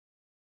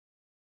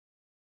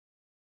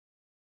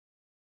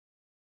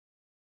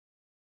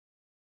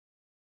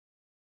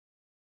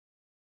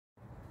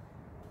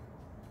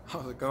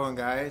How's it going,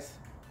 guys?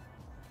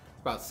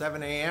 It's about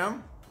 7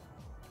 a.m.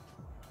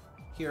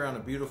 here on a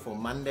beautiful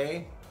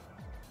Monday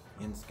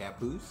in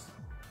Scappoose.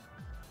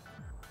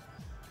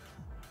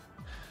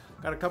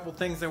 Got a couple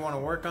things I want to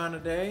work on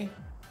today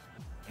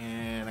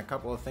and a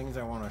couple of things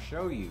I want to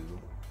show you.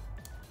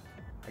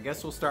 I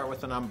guess we'll start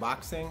with an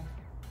unboxing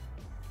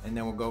and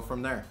then we'll go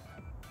from there.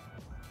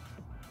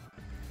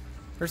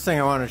 First thing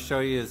I want to show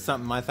you is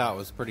something I thought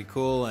was pretty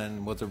cool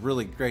and was a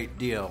really great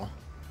deal.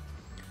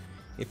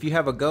 If you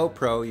have a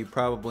GoPro, you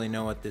probably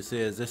know what this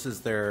is. This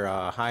is their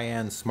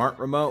high-end smart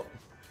remote.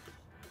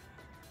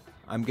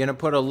 I'm gonna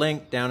put a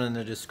link down in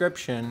the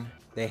description.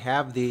 They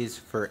have these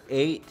for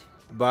 $8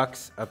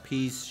 a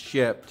piece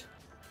shipped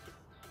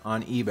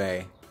on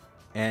eBay,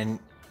 and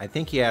I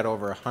think he had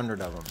over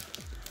 100 of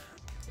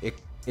them.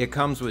 It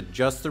comes with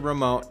just the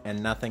remote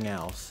and nothing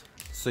else.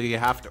 So you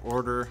have to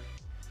order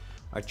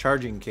a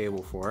charging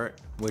cable for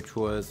it, which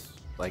was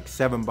like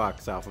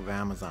 $7 off of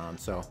Amazon.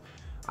 So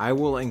I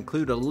will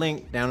include a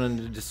link down in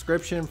the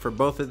description for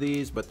both of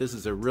these, but this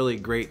is a really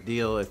great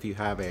deal if you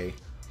have a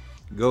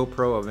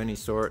GoPro of any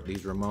sort.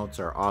 These remotes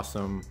are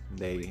awesome.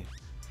 They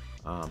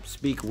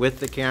speak with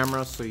the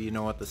camera, so you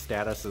know what the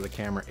status of the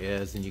camera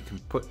is, and you can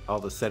put all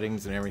the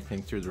settings and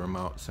everything through the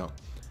remote. So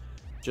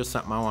just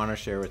something I want to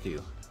share with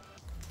you.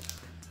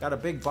 Got a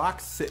big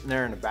box sitting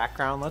there in the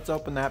background. Let's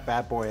open that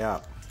bad boy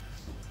up.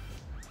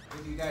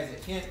 Give you guys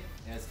a hint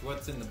as to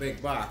what's in the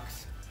big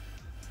box.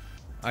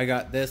 I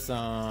got this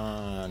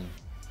on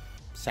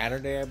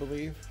Saturday, I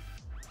believe.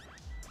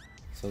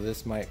 So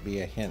this might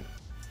be a hint.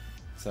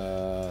 It's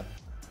a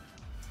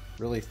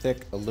really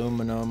thick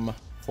aluminum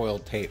foil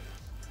tape.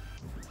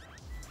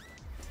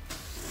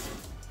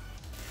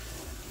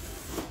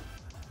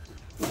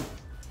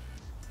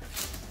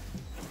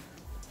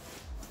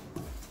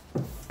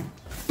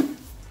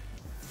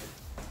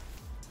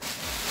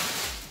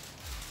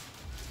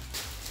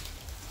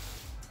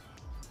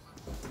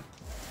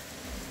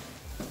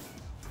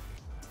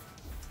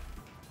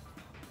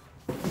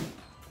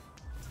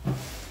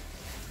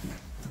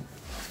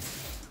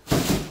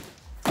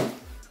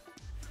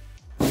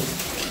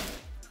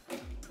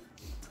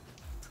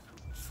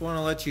 Want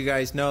to let you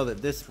guys know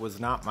that this was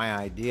not my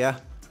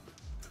idea.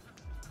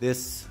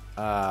 This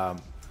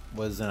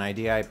was an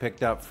idea I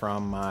picked up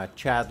from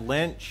Chad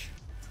Lynch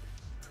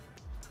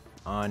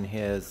on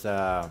his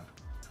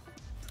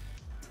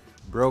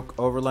Broke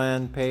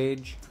Overland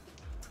page,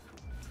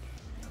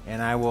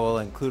 and I will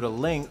include a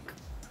link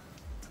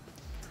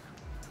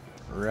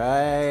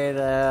right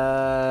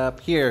up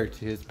here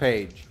to his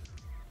page.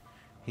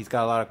 He's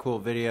got a lot of cool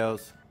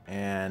videos,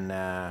 and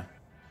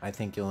I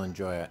think you'll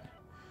enjoy it.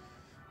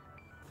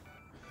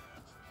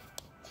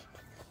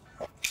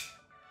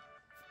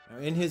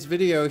 In his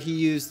video, he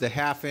used the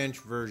 1/2-inch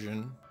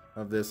version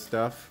of this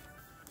stuff.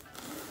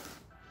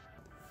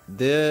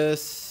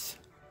 This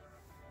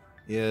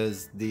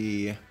is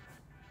the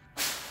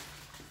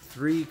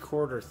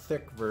 3/4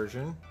 thick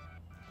version,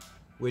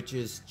 which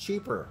is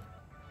cheaper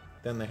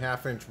than the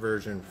 1/2-inch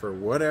version for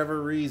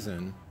whatever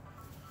reason.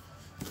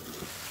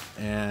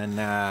 And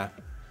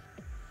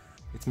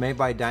it's made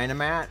by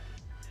Dynamat,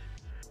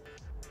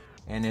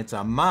 and it's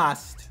a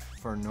must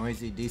for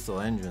noisy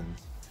diesel engines.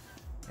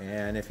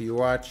 And if you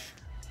watch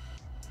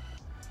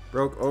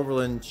Broke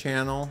Overland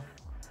channel,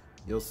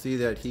 you'll see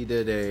that he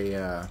did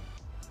a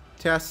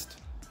test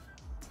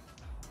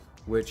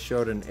which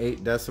showed an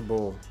 8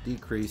 decibel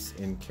decrease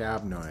in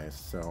cab noise.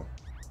 So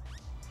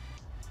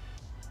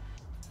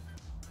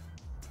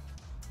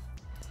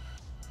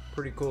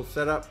pretty cool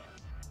setup,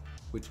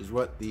 which is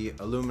what the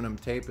aluminum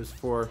tape is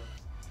for.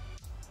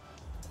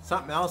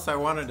 Something else I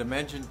wanted to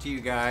mention to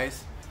you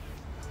guys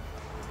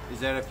is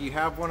that if you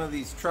have one of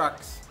these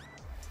trucks,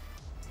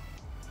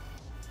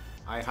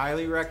 I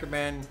highly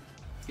recommend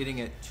getting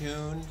it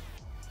tuned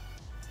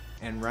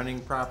and running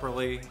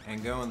properly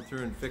and going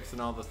through and fixing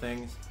all the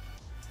things.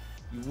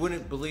 You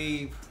wouldn't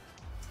believe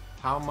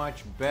how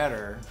much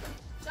better.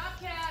 Shop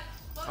cat.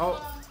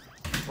 Oh,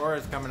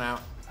 Laura's coming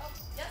out. Oh,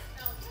 yes,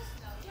 no, yes,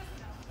 no, yes,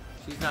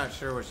 no. She's not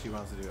sure what she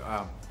wants to do.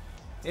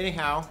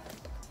 Anyhow,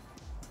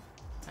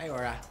 hi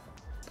Laura.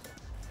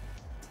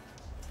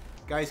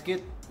 Guys,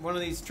 get one of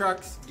these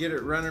trucks, get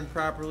it running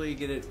properly,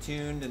 get it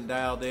tuned and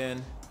dialed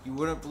in. You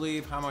wouldn't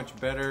believe how much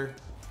better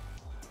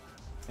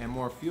and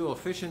more fuel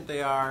efficient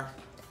they are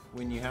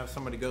when you have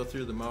somebody go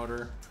through the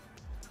motor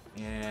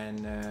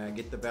and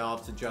get the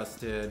valves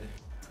adjusted,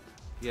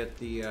 get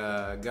the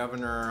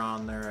governor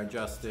on there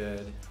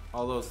adjusted,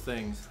 all those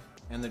things.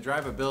 And the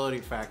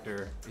drivability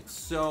factor, it's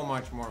so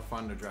much more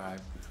fun to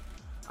drive.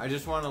 I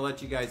just want to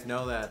let you guys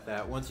know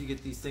that once you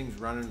get these things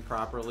running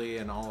properly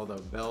and all of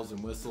the bells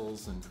and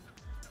whistles and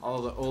all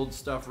of the old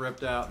stuff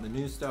ripped out and the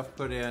new stuff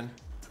put in,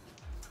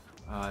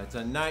 it's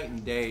a night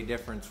and day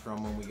difference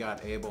from when we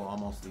got Abel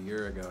almost a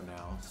year ago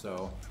now.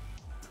 So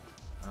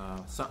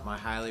something I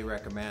highly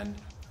recommend.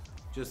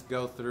 Just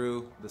go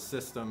through the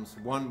systems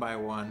one by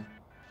one.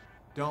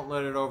 Don't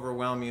let it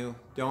overwhelm you.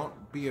 Don't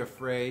be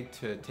afraid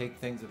to take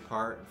things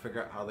apart and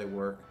figure out how they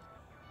work.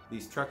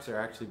 These trucks are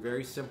actually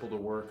very simple to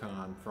work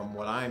on from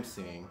what I'm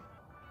seeing.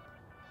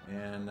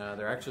 and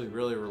they're actually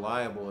really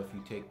reliable if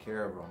you take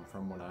care of them,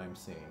 from what I'm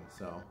seeing.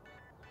 So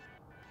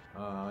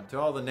to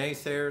all the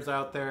naysayers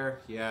out there,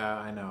 yeah,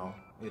 I know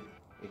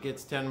it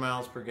gets 10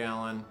 miles per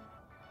gallon,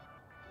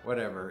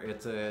 whatever.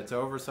 It's an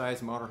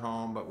oversized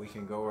motorhome, but we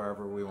can go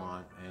wherever we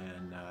want,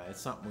 and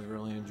it's something we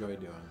really enjoy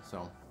doing.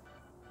 So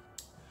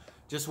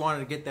just wanted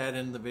to get that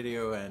in the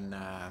video and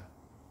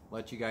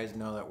let you guys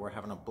know that we're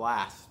having a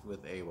blast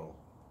with Abel.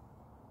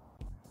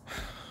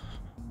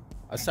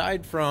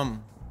 Aside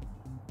from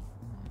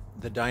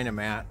the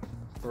Dynamat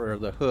for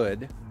the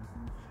hood,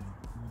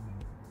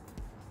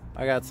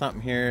 I got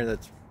something here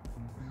that's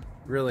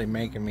really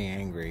making me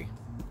angry.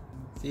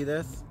 See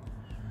this?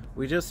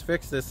 We just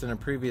fixed this in a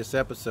previous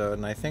episode,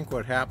 and I think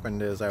what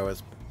happened is I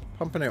was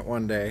pumping it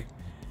one day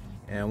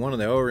and one of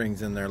the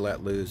O-rings in there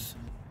let loose,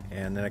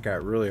 and then it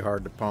got really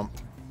hard to pump,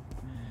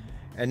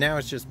 and now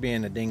it's just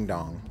being a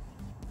ding-dong.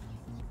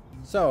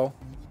 So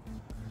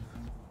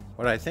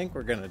what I think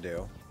we're gonna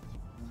do,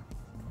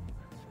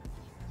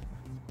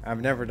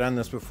 I've never done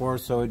this before,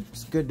 so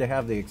it's good to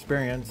have the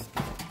experience.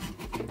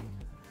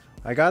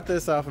 I got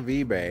this off of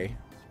eBay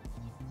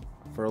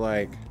for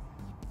like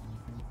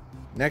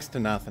next to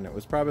nothing. It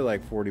was probably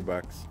like 40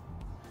 bucks.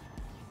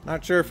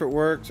 Not sure if it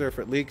works or if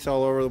it leaks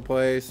all over the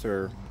place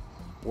or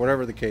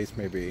whatever the case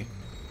may be.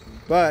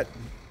 But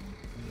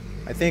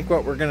I think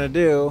what we're gonna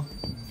do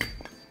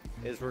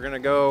is we're gonna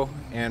go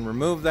and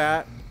remove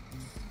that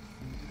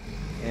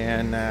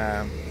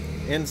and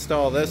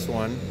install this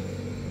one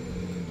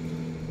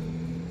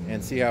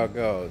and see how it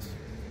goes.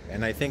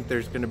 And I think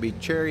there's gonna be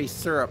cherry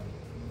syrup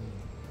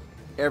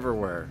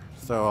everywhere,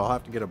 so I'll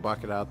have to get a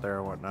bucket out there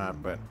and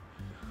whatnot, but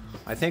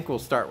I think we'll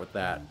start with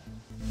that.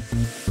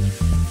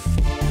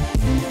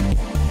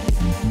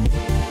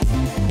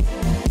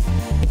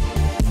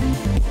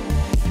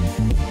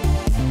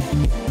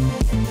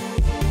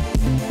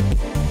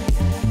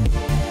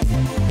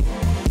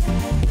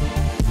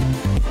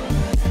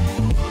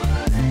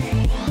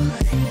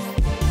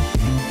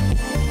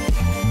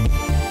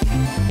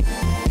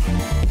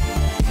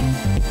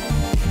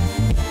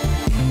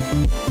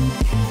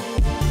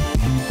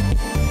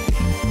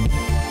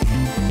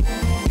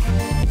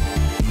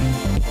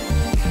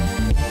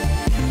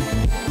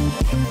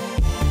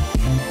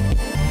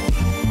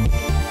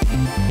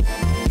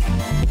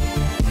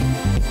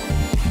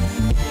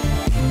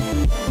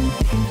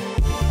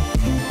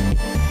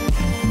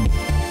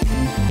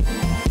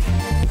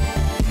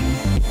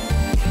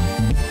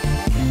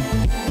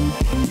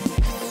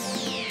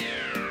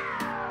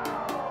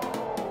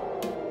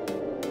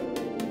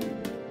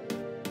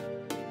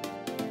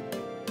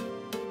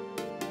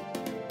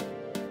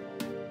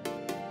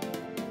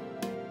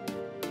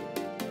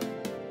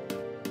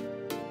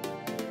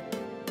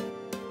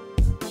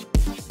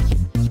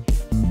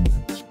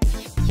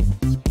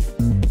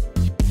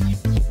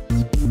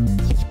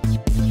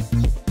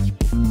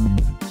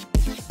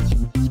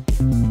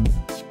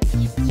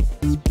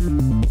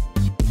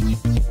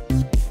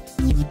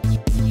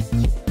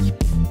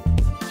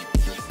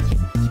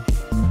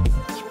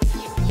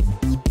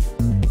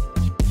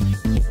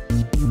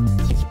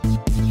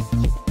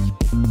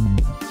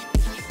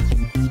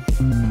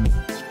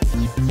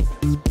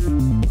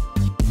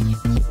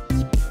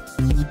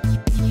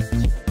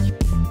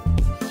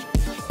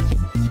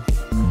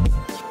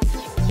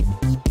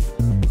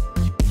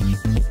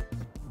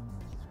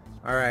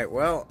 Alright,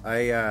 well,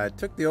 I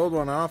took the old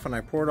one off and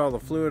I poured all the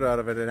fluid out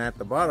of it, and at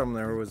the bottom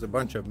there was a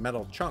bunch of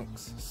metal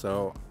chunks,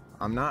 so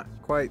I'm not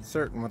quite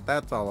certain what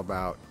that's all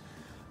about.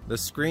 The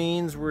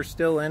screens were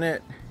still in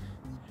it,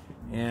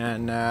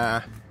 and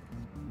I'm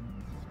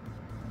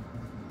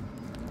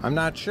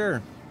not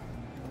sure.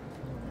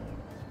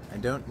 I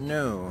don't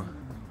know.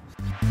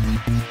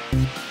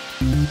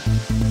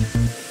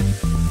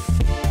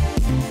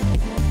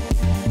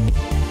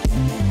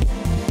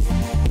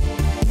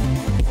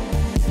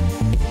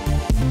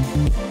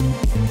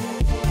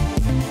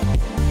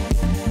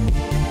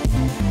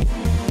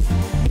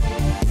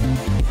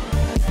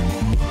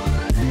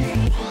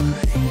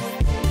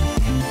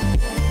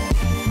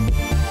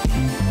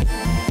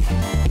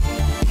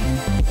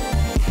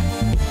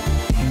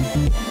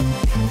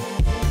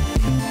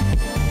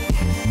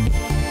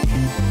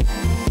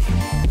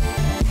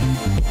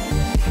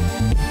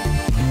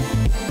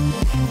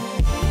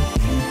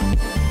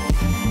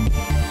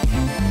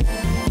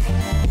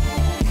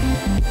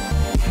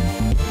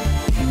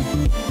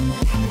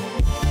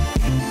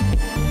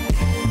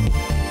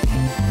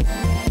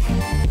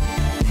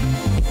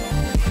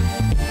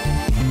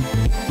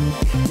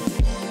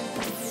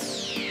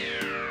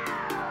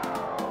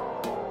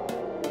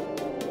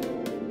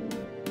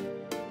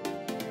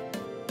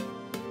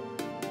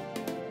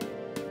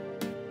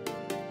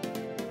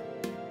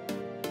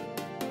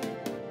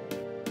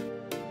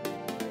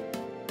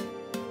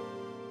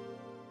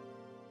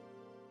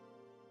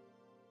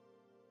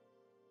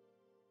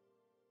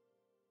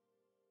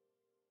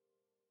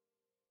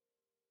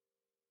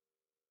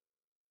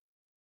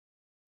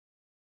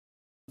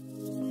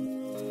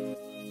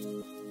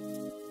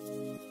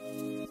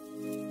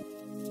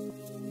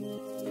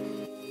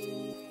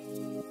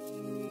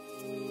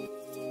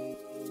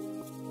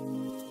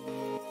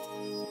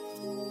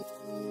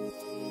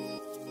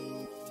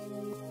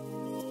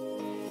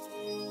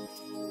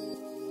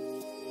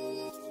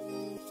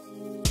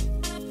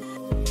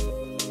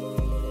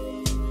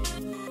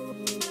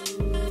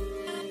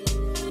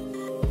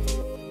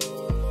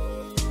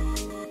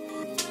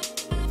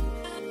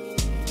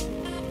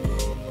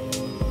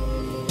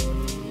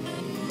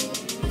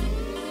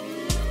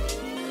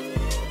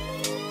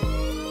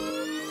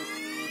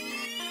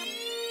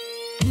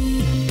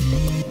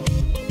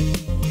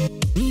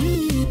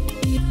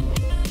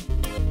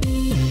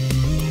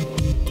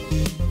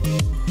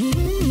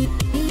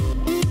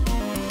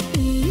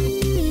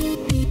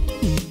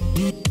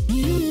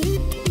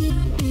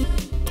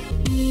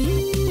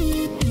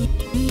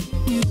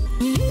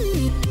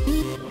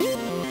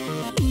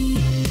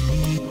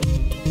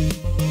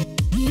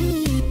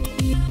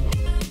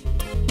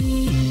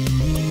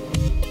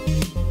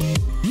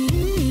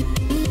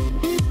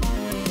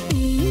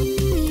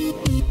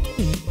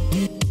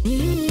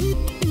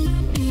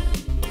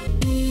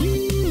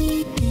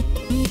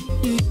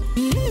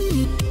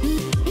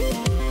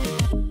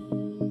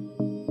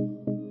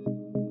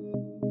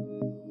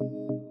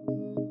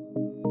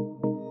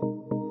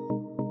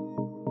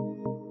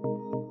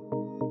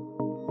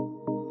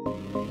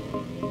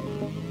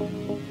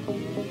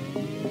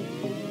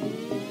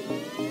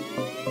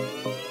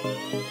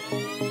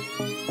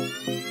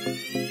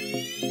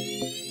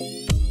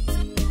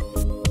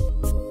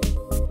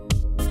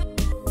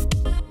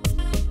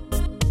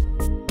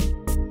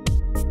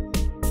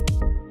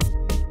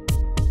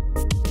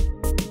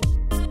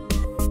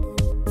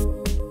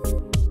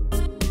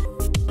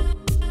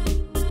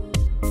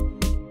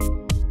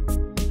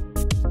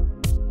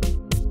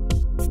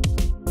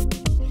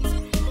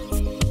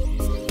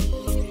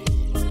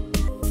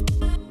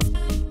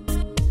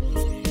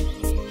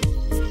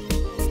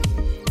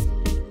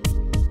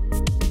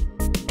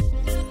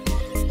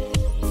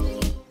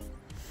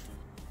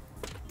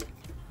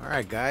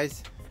 Alright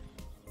guys,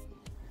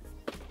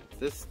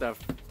 this stuff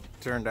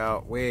turned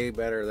out way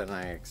better than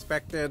I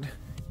expected.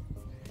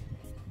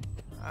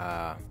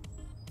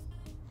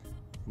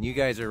 You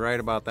guys are right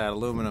about that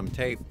aluminum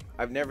tape.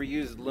 I've never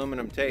used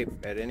aluminum tape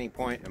at any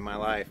point in my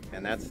life,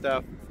 and that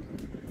stuff,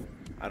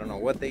 I don't know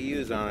what they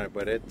use on it,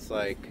 but it's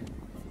like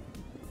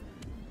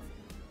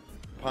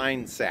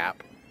pine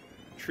sap,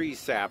 tree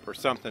sap or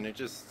something. It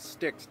just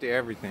sticks to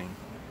everything.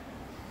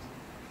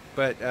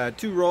 But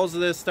 2 rolls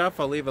of this stuff,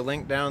 I'll leave a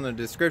link down in the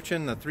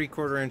description. The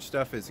 3/4 inch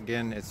stuff is,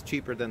 again, it's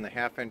cheaper than the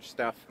 1/2 inch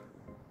stuff.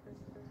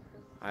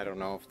 I don't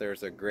know if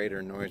there's a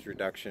greater noise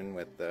reduction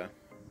with the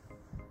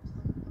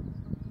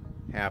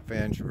 1/2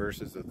 inch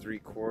versus the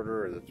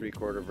 3/4, or the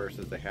 3/4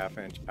 versus the 1/2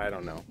 inch. I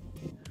don't know.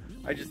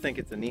 I just think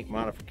it's a neat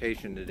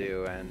modification to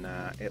do, and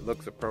it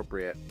looks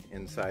appropriate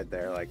inside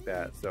there like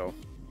that. So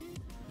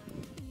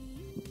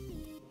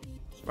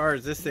as far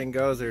as this thing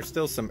goes, there's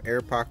still some air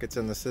pockets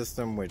in the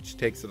system, which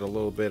takes it a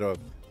little bit of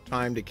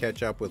time to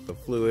catch up with the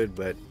fluid,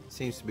 but it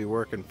seems to be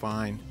working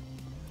fine.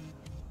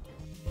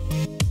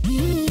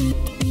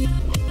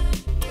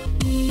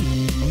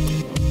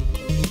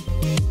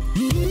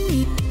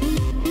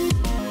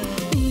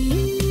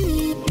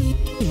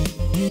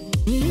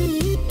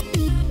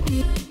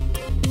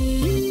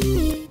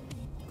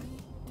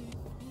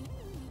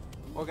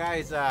 Well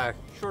guys,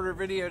 shorter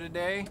video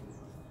today,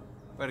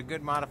 but a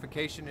good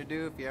modification to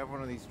do if you have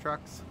one of these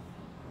trucks.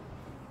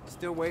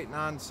 Still waiting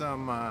on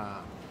some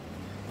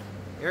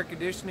air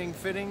conditioning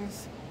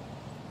fittings,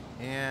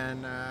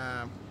 and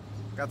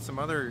got some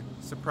other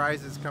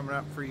surprises coming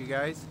up for you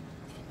guys.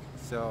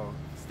 So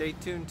stay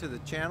tuned to the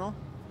channel.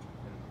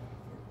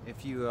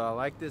 If you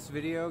like this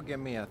video, give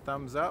me a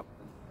thumbs up,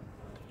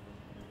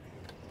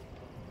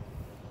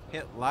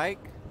 hit like,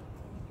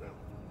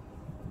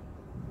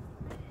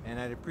 and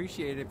I'd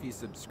appreciate it if you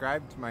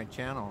subscribe to my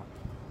channel.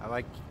 I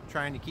like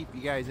trying to keep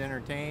you guys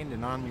entertained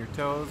and on your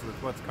toes with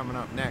what's coming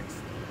up next.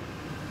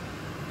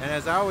 And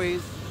as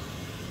always,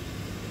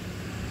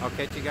 I'll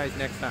catch you guys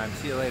next time.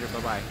 See you later.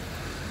 Bye-bye.